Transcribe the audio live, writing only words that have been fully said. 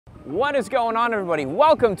What is going on, everybody?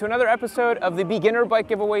 Welcome to another episode of the Beginner Bike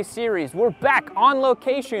Giveaway series. We're back on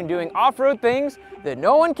location doing off-road things that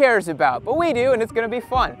no one cares about, but we do, and it's gonna be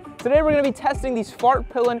fun. Today we're gonna be testing these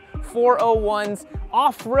Svartpilen 401's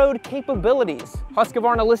off-road capabilities.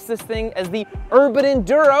 Husqvarna lists this thing as the urban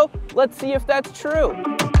enduro. Let's see if that's true.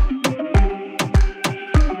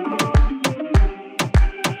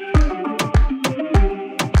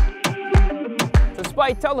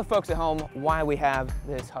 Spike, tell the folks at home why we have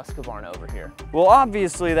this Husqvarna over here. Well,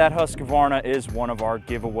 obviously that Husqvarna is one of our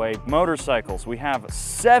giveaway motorcycles. We have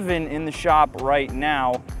 7 in the shop right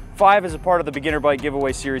now. 5 as a part of the Beginner Bike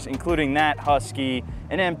Giveaway series, including that Husky,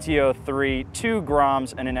 an MT-03, 2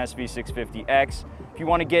 Groms, and an SV650X. If you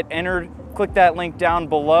want to get entered, click that link down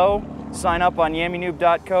below. Sign up on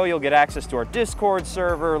YammieNoob.co. You'll get access to our Discord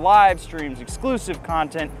server, live streams, exclusive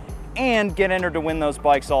content, and get entered to win those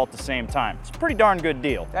bikes all at the same time. It's a pretty darn good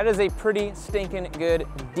deal. That is a pretty stinking good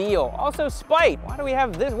deal. Also, Spike, why do we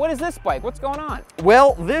have this? What is this bike? What's going on?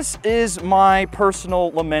 Well, this is my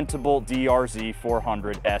personal lamentable DRZ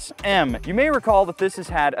 400 SM. You may recall that this has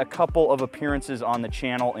had a couple of appearances on the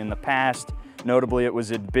channel in the past. Notably, it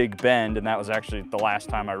was at Big Bend, and that was actually the last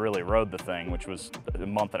time I really rode the thing, which was a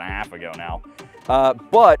month and a half ago now.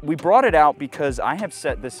 But we brought it out because I have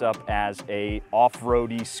set this up as a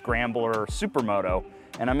off-roady scrambler supermoto,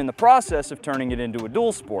 and I'm in the process of turning it into a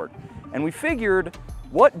dual sport. And we figured,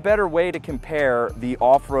 what better way to compare the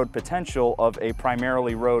off-road potential of a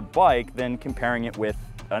primarily road bike than comparing it with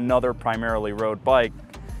another primarily road bike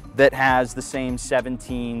that has the same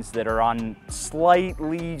 17s that are on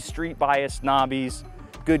slightly street-biased knobbies,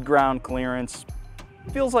 good ground clearance.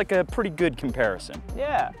 Feels like a pretty good comparison.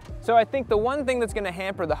 Yeah. So I think the one thing that's going to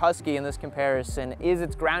hamper the Husky in this comparison is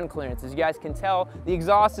its ground clearance. As you guys can tell, the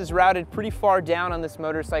exhaust is routed pretty far down on this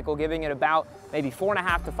motorcycle, giving it about maybe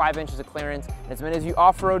 4.5 to 5 inches of clearance. And as many of you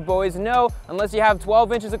off-road boys know, unless you have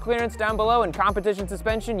 12 inches of clearance down below in competition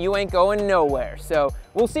suspension, you ain't going nowhere. So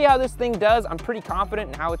we'll see how this thing does. I'm pretty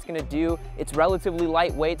confident in how it's going to do. It's relatively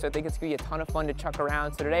lightweight, so I think it's going to be a ton of fun to chuck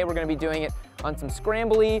around. So today we're going to be doing it on some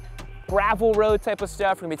scrambly, gravel road type of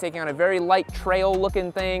stuff. We're gonna be taking on a very light trail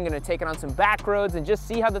looking thing, gonna take it on some back roads and just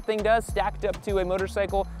see how the thing does stacked up to a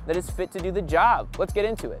motorcycle that is fit to do the job. Let's get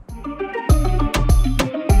into it.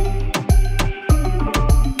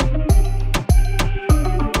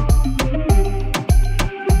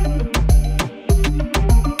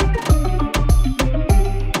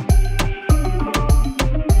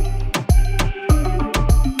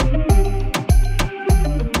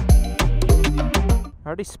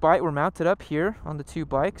 Already Spite, we're mounted up here on the 2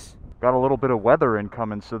 bikes. Got a little bit of weather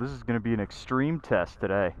incoming, so this is going to be an extreme test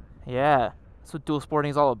today. Yeah, that's what dual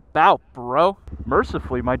sporting is all about, bro.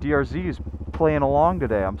 Mercifully, my DRZ is playing along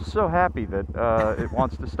today. I'm so happy that it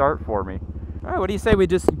wants to start for me. All right, what do you say we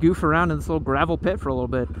just goof around in this little gravel pit for a little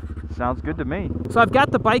bit? Sounds good to me. So I've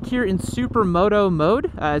got the bike here in supermoto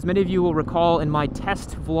mode. As many of you will recall in my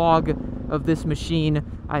test vlog of this machine,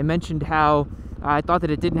 I mentioned how I thought that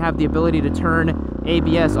it didn't have the ability to turn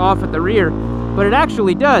ABS off at the rear, but it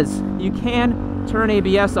actually does. You can turn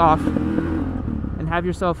ABS off and have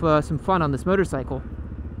yourself some fun on this motorcycle.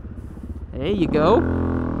 There you go.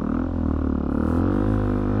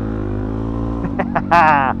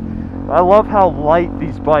 I love how light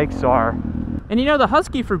these bikes are. And you know, the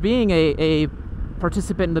Husky, for being a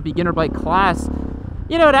participant in the beginner bike class,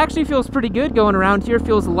 you know, it actually feels pretty good going around here.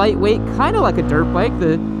 Feels lightweight, kind of like a dirt bike.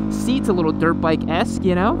 The seat's a little dirt bike-esque,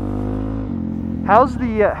 you know? How's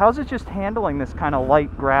it just handling this kind of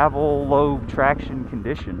light gravel, low traction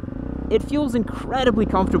condition? It feels incredibly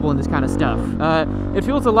comfortable in this kind of stuff. It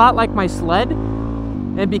feels a lot like my sled,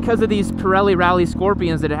 and because of these Pirelli Rally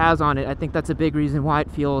Scorpions that it has on it, I think that's a big reason why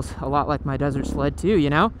it feels a lot like my desert sled too, you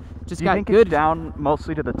know? Just got good. Do you think it's down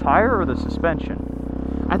mostly to the tire or the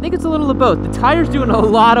suspension? I think it's a little of both. The tire's doing a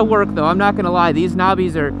lot of work though, I'm not gonna lie. These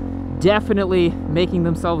knobbies are definitely making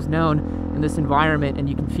themselves known in this environment, and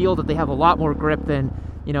you can feel that they have a lot more grip than,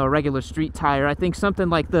 you know, a regular street tire. I think something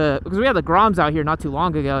like because we had the Groms out here not too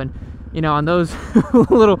long ago, and you know, on those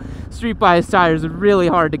little street bias tires, it's really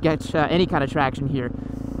hard to get any kind of traction here,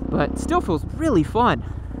 but still feels really fun.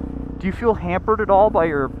 Do you feel hampered at all by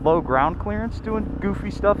your low ground clearance doing goofy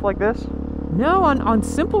stuff like this? No, on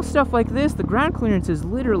simple stuff like this, the ground clearance is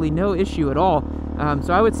literally no issue at all.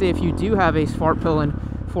 So I would say if you do have a Svartpilen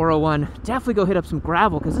 401, definitely go hit up some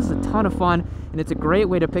gravel, because this is a ton of fun, and it's a great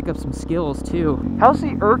way to pick up some skills too. How's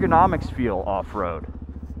the ergonomics feel off-road?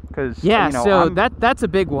 Because yeah, you know, so that's a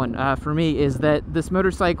big one for me, is that this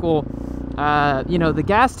motorcycle, you know, the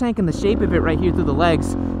gas tank and the shape of it right here through the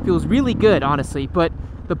legs feels really good, honestly, but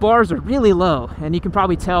the bars are really low, and you can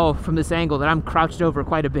probably tell from this angle that I'm crouched over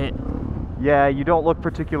quite a bit. Yeah, you don't look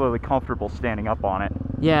particularly comfortable standing up on it.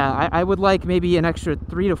 Yeah, I would like maybe an extra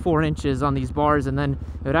 3 to 4 inches on these bars, and then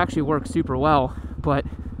it would actually work super well. But,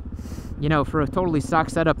 you know, for a totally stock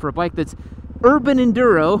setup for a bike that's urban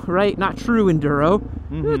enduro, right? Not true enduro,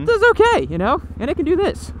 it does okay, you know? And it can do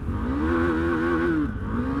this.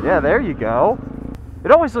 Yeah, there you go. It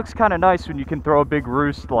always looks kind of nice when you can throw a big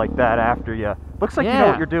roost like that after you. Looks like you know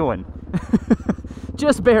what you're doing.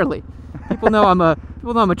 Just barely. People know I'm a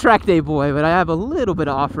track day boy, but I have a little bit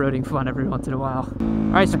of off-roading fun every once in a while.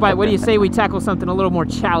 All right, Spite, what do you say we tackle something a little more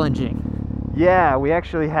challenging? Yeah, we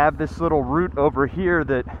actually have this little route over here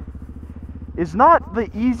that is not the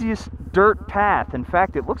easiest dirt path. In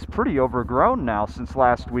fact, it looks pretty overgrown now since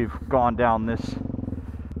last we've gone down this.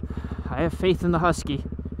 I have faith in the Husky.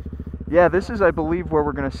 Yeah, this is, I believe, where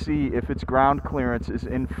we're going to see if its ground clearance is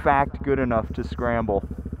in fact good enough to scramble.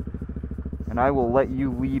 And I will let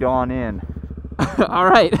you lead on in. All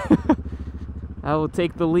right. I will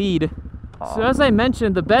take the lead. So as I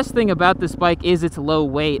mentioned, the best thing about this bike is its low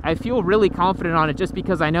weight. I feel really confident on it just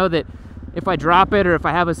because I know that if I drop it or if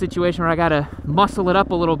I have a situation where I got to muscle it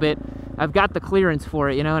up a little bit, I've got the clearance for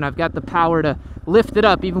it, you know, and I've got the power to lift it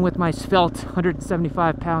up even with my svelte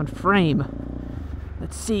 175-pound frame.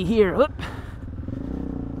 Let's see here. Whoop.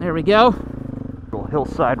 There we go. Little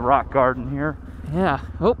hillside rock garden here. Yeah.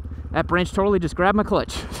 Oh, that branch totally just grabbed my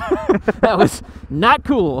clutch. That was not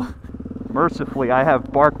cool. Mercifully, I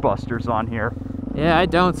have bark busters on here. Yeah, I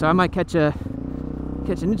don't, so I might catch an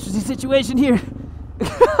interesting situation here.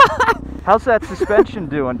 How's that suspension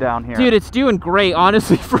doing down here? Dude, it's doing great.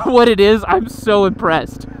 Honestly, for what it is, I'm so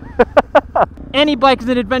impressed. Any bike is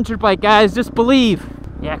an adventure bike, guys. Just believe.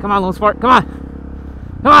 Yeah, come on, little Svart. Come on.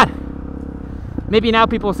 Come on! Maybe now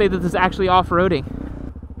people will say that this is actually off-roading.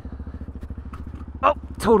 Oh,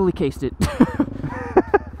 totally cased it.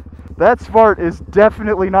 That Svart is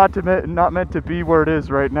definitely not meant to be where it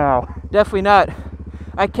is right now. Definitely not.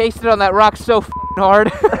 I cased it on that rock so f***ing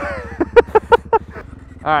hard.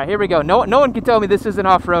 All right, here we go. No one can tell me this isn't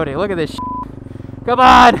off-roading. Look at this shit. Come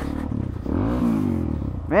on!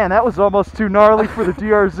 Man, that was almost too gnarly for the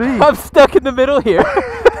DRZ. I'm stuck in the middle here.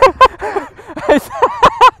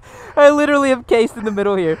 I literally am cased in the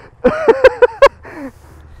middle here.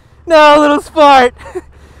 No, little Svart.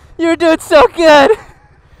 You're doing so good.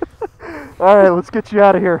 All right, let's get you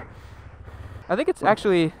out of here. I think it's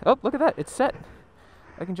actually, oh, look at that. It's set.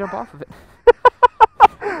 I can jump off of it.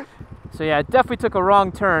 So yeah, it definitely took a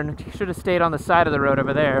wrong turn. Should have stayed on the side of the road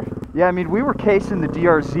over there. Yeah, I mean, we were casing the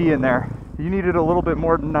DRZ in there. You needed a little bit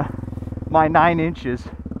more than my 9 inches.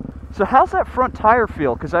 So how's that front tire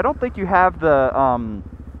feel? Because I don't think you have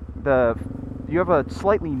you have a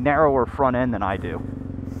slightly narrower front end than I do.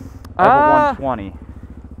 I have a 120.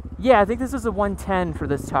 Yeah, I think this is a 110 for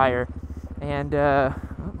this tire. And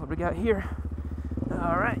what do we got here?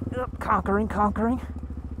 All right, conquering.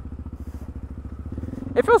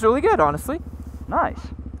 It feels really good, honestly. Nice.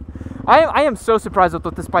 I am so surprised with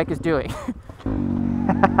what this bike is doing.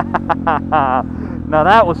 Now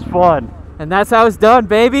that was fun. And that's how it's done,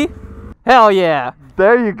 baby. Hell yeah.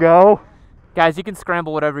 There you go. Guys, you can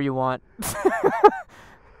scramble whatever you want.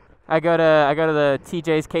 I go to the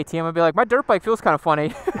TJ's KTM and be like, my dirt bike feels kind of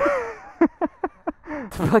funny.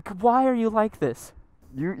 Like, why are you like this?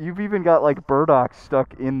 You've even got like burdock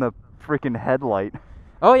stuck in the freaking headlight.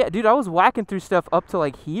 Oh yeah, dude, I was whacking through stuff up to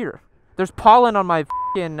like here. There's pollen on my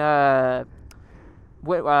fucking mirror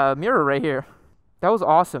right here. That was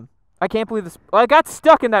awesome. I can't believe this. I got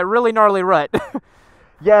stuck in that really gnarly rut.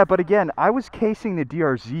 Yeah, but again, I was casing the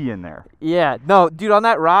DRZ in there. Yeah, no, dude, on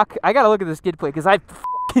that rock, I gotta look at the skid plate because I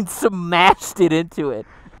fucking smashed it into it.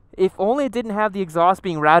 If only it didn't have the exhaust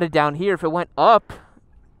being routed down here, if it went up,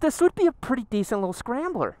 this would be a pretty decent little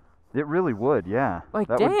scrambler. It really would, yeah. Like,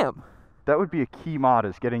 damn. That would be a key mod,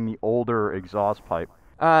 is getting the older exhaust pipe.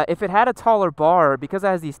 If it had a taller bar, because it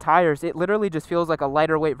has these tires, it literally just feels like a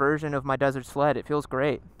lighter weight version of my Desert Sled. It feels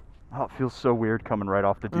great. Oh, it feels so weird coming right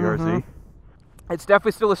off the DRZ. It's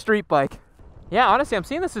definitely still a street bike. Yeah, honestly, I'm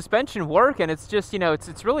seeing the suspension work, and it's just, you know,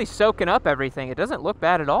 it's really soaking up everything. It doesn't look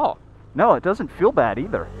bad at all. No, it doesn't feel bad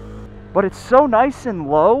either. But it's so nice and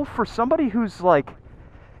low for somebody who's like,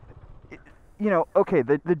 you know, okay,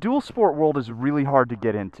 the dual sport world is really hard to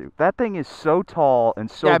get into. That thing is so tall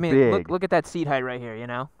and so yeah, I mean, big. look at that seat height right here, you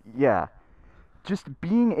know? Yeah. just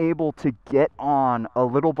being able to get on a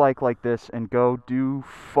little bike like this and go do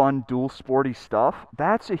fun dual sporty stuff,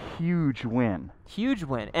 that's a huge win. Huge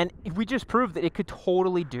win. And we just proved that it could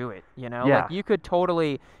totally do it, you know? Yeah. Like, you could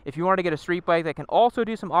totally, if you want to get a street bike that can also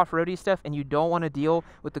do some off-roady stuff and you don't want to deal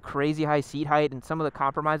with the crazy high seat height and some of the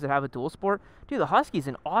compromise that have a dual sport, dude, the Husky's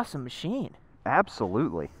an awesome machine.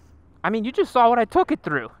 Absolutely. I mean, you just saw what I took it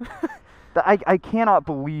through. I cannot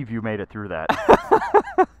believe you made it through that.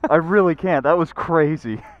 I really can't. That was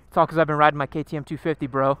crazy. It's all because I've been riding my KTM 250,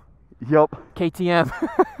 bro. Yep. KTM.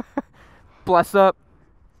 Bless up.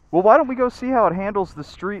 Well, why don't we go see how it handles the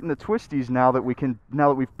street and the twisties now that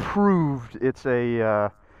we've proved it's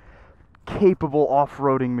a capable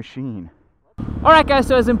off-roading machine. All right, guys,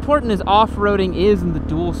 so as important as off-roading is in the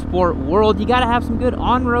dual sport world, you got to have some good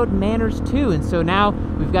on-road manners too. And so now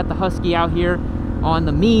we've got the Husky out here on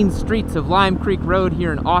the mean streets of Lime Creek Road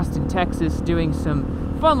here in Austin, Texas, doing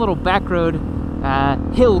some fun little back road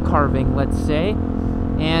hill carving, let's say.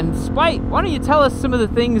 And Spite, why don't you tell us some of the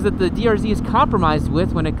things that the DRZ is compromised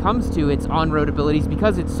with when it comes to its on-road abilities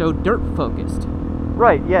because it's so dirt-focused?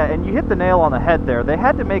 Right, yeah, and you hit the nail on the head there. They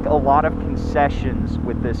had to make a lot of concessions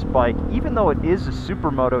with this bike. Even though it is a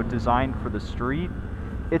supermoto designed for the street,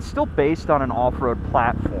 it's still based on an off-road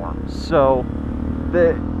platform. So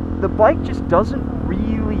the bike just doesn't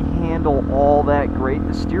really handle all that great.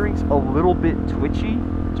 The steering's a little bit twitchy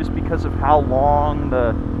just because of how long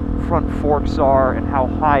the front forks are and how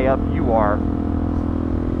high up you are.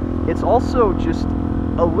 It's also just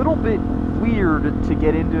a little bit weird to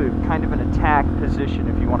get into kind of an attack position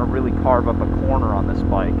if you want to really carve up a corner on this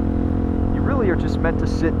bike. You really are just meant to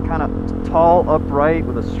sit kind of tall, upright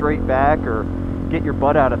with a straight back or get your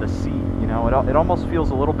butt out of the seat. You know, it almost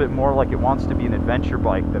feels a little bit more like it wants to be an adventure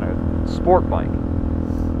bike than a sport bike.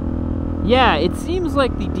 Yeah, it seems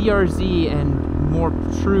like the DRZ and more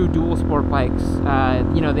true dual sport bikes,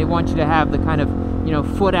 you know, they want you to have the kind of, you know,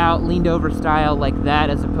 foot out, leaned over style like that,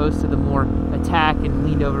 as opposed to the more attack and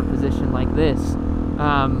leaned over position like this.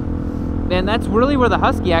 And that's really where the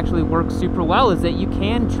Husky actually works super well, is that you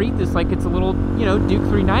can treat this like it's a little, you know, Duke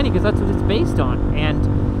 390, because that's what it's based on.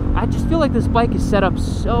 And I just feel like this bike is set up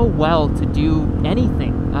so well to do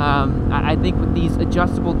anything. I think with these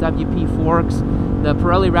adjustable WP forks, the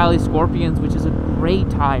Pirelli Rally Scorpions, which is a great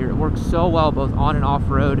tire, it works so well both on and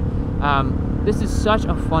off-road. This is such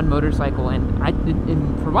a fun motorcycle,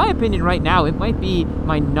 and for my opinion right now, it might be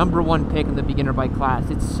my #1 pick in the beginner bike class.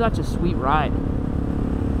 It's such a sweet ride.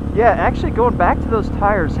 Yeah, actually going back to those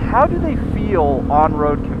tires, how do they feel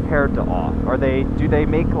on-road compared to off? Do they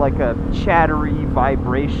make like a chattery,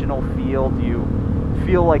 vibrational feel? Do you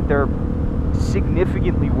feel like they're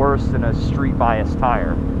significantly worse than a street bias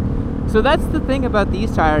tire? So that's the thing about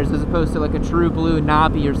these tires as opposed to like a true blue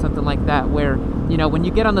knobby or something like that, where, you know, when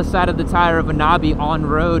you get on the side of the tire of a knobby on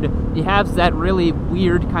road, it has that really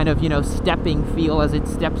weird kind of, you know, stepping feel as it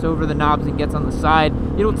steps over the knobs and gets on the side.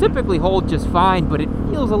 It'll typically hold just fine, but it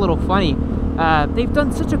feels a little funny. They've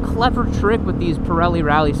done such a clever trick with these Pirelli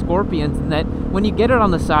Rally Scorpions in that when you get it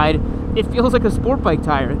on the side, it feels like a sport bike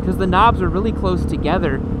tire because the knobs are really close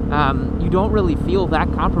together. You don't really feel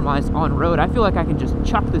that compromised on road. I feel like I can just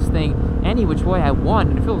chuck this thing any which way I want,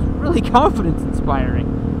 and it feels really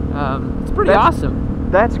confidence-inspiring. It's pretty awesome.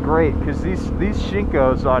 That's great, because these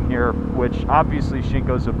Shinkos on here, which obviously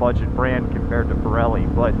Shinko's a budget brand compared to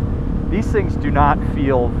Pirelli, but these things do not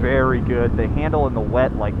feel very good. They handle in the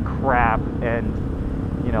wet like crap,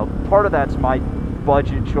 and, you know, part of that's my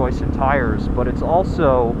budget choice in tires, but it's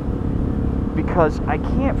also because I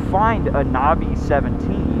can't find a knobby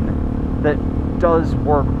 17 that does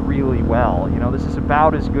work really well. You know, this is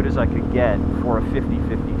about as good as I could get for a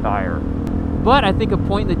 50/50 tire. But I think a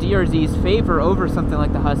point in the DRZ's favor over something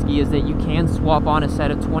like the Husky is that you can swap on a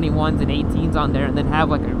set of 21s and 18s on there and then have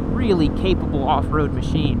like a really capable off-road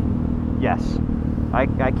machine. Yes, I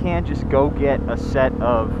can just go get a set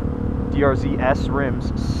of DRZ S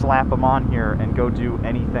rims, slap them on here, and go do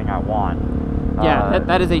anything I want. Yeah,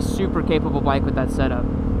 that is a super capable bike with that setup.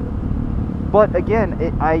 But again,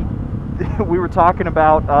 we were talking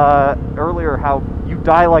about earlier how you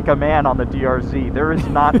die like a man on the DRZ. There is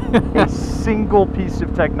not a single piece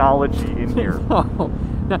of technology in here. No.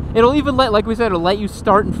 It'll even like we said, it'll let you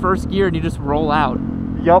start in first gear and you just roll out.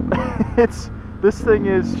 Yup, this thing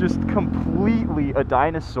is just completely a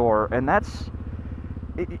dinosaur, and that's,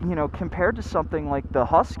 you know, compared to something like the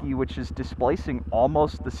Husky, which is displacing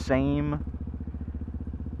almost the same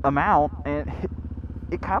amount, and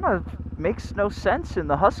it kind of makes no sense in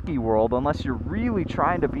the Husky world unless you're really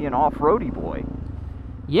trying to be an off-roady boy.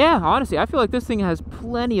 Yeah, honestly, I feel like this thing has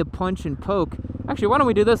plenty of punch and poke. Actually, why don't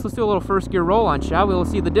we do this? Let's do a little first gear roll on, shall we? We'll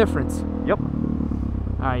see the difference. Yep.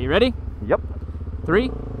 All right, you ready? Yep.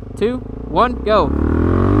 3, 2, 1, go.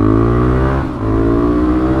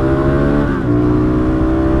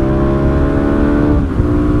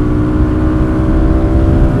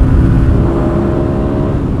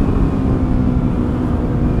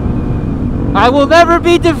 I will never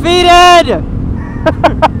be defeated!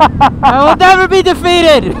 I will never be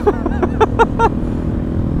defeated!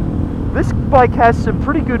 This bike has some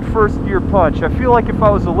pretty good first gear punch. I feel like if I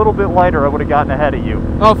was a little bit lighter, I would have gotten ahead of you.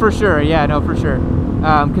 Oh, for sure. Yeah, no, for sure.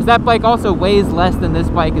 Because that bike also weighs less than this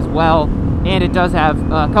bike as well, and it does have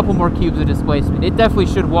a couple more cubes of displacement. It definitely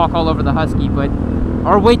should walk all over the Husky, but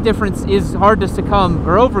our weight difference is hard to succumb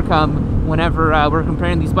or overcome whenever we're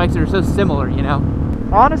comparing these bikes that are so similar, you know?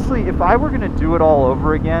 Honestly, if I were going to do it all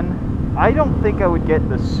over again, I don't think I would get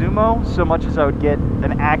the Sumo so much as I would get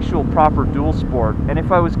an actual proper dual sport. And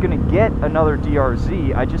if I was going to get another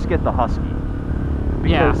DRZ, I just get the Husky.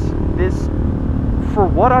 Because this, for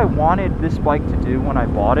what I wanted this bike to do when I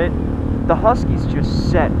bought it, the Husky's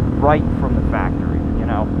just set right from the factory, you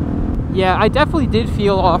know? Yeah, I definitely did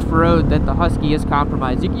feel off-road that the Husky is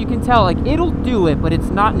compromised. You can tell, like, it'll do it, but it's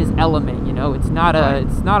not in its element, you know? It's not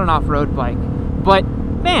it's not an off-road bike. But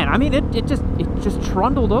man, I mean, it just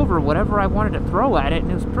trundled over whatever I wanted to throw at it,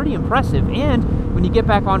 and it was pretty impressive. And when you get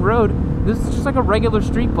back on road, this is just like a regular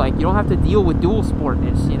street bike. You don't have to deal with dual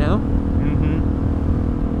sportness, you know?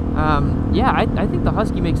 Yeah, I think the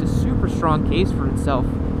Husky makes a super strong case for itself.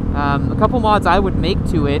 A couple mods I would make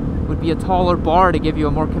to it would be a taller bar to give you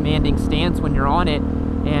a more commanding stance when you're on it,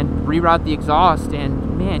 and reroute the exhaust,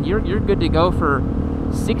 and man, you're good to go for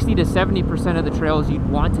 60 to 70% of the trails you'd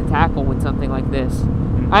want to tackle with something like this.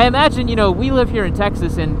 I imagine, you know, we live here in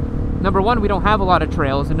Texas, and number one, we don't have a lot of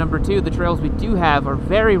trails, and number two, the trails we do have are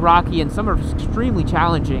very rocky and some are extremely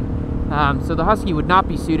challenging. So the Husky would not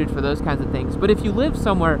be suited for those kinds of things. But if you live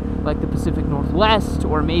somewhere like the Pacific Northwest,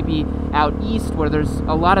 or maybe out east where there's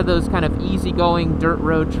a lot of those kind of easygoing dirt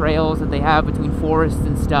road trails that they have between forests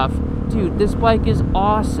and stuff, dude, this bike is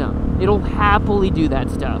awesome. It'll happily do that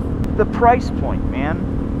stuff. The price point,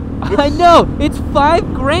 man. I know, it's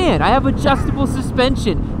 $5,000. I have adjustable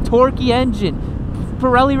suspension, torquey engine,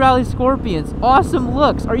 Pirelli Rally Scorpions, awesome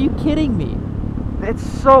looks. Are you kidding me? It's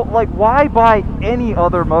so, like, why buy any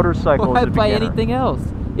other motorcycle? Why buy anything else?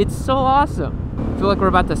 It's so awesome. I feel like we're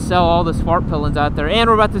about to sell all the Svartpilens out there, and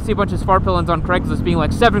we're about to see a bunch of Svartpilens on Craigslist being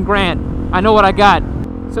like $7,000. I know what I got.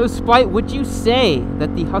 So, Spite, would you say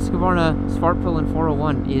that the Husqvarna Svartpilen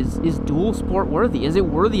 401 is dual sport worthy? Is it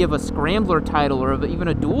worthy of a scrambler title or of even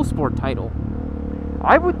a dual sport title?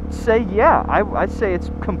 I would say, yeah. I'd say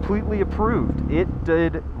it's completely approved. It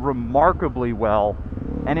did remarkably well,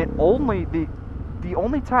 and it only the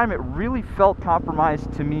only time it really felt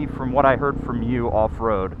compromised to me, from what I heard from you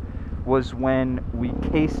off-road, was when we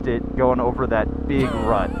cased it going over that big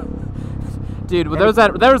rut. Dude, well,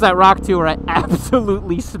 there was that rock too where I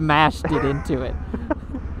absolutely smashed it into it.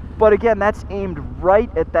 But again, that's aimed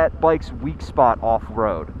right at that bike's weak spot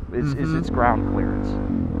off-road, is its ground clearance.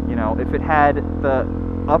 You know, if it had the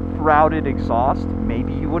up-routed exhaust,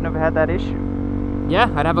 maybe you wouldn't have had that issue.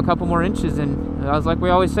 Yeah, I'd have a couple more inches, and I was like we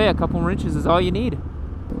always say, a couple more inches is all you need.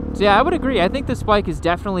 So yeah, I would agree. I think this bike is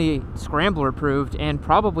definitely scrambler approved, and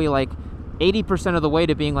probably like 80% of the way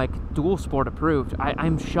to being like dual sport approved.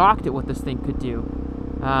 I'm shocked at what this thing could do.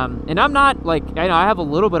 And I'm not like, I know I have a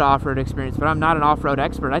little bit of off-road experience, but I'm not an off-road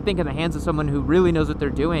expert. I think in the hands of someone who really knows what they're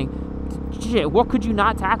doing, shit, what could you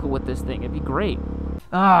not tackle with this thing? It'd be great.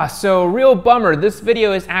 So real bummer, this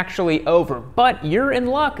video is actually over, but you're in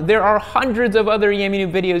luck. There are hundreds of other Yammie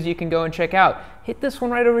Noob videos you can go and check out. Hit this one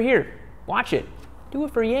right over here. Watch it. Do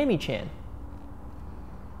it for Yammie-chan.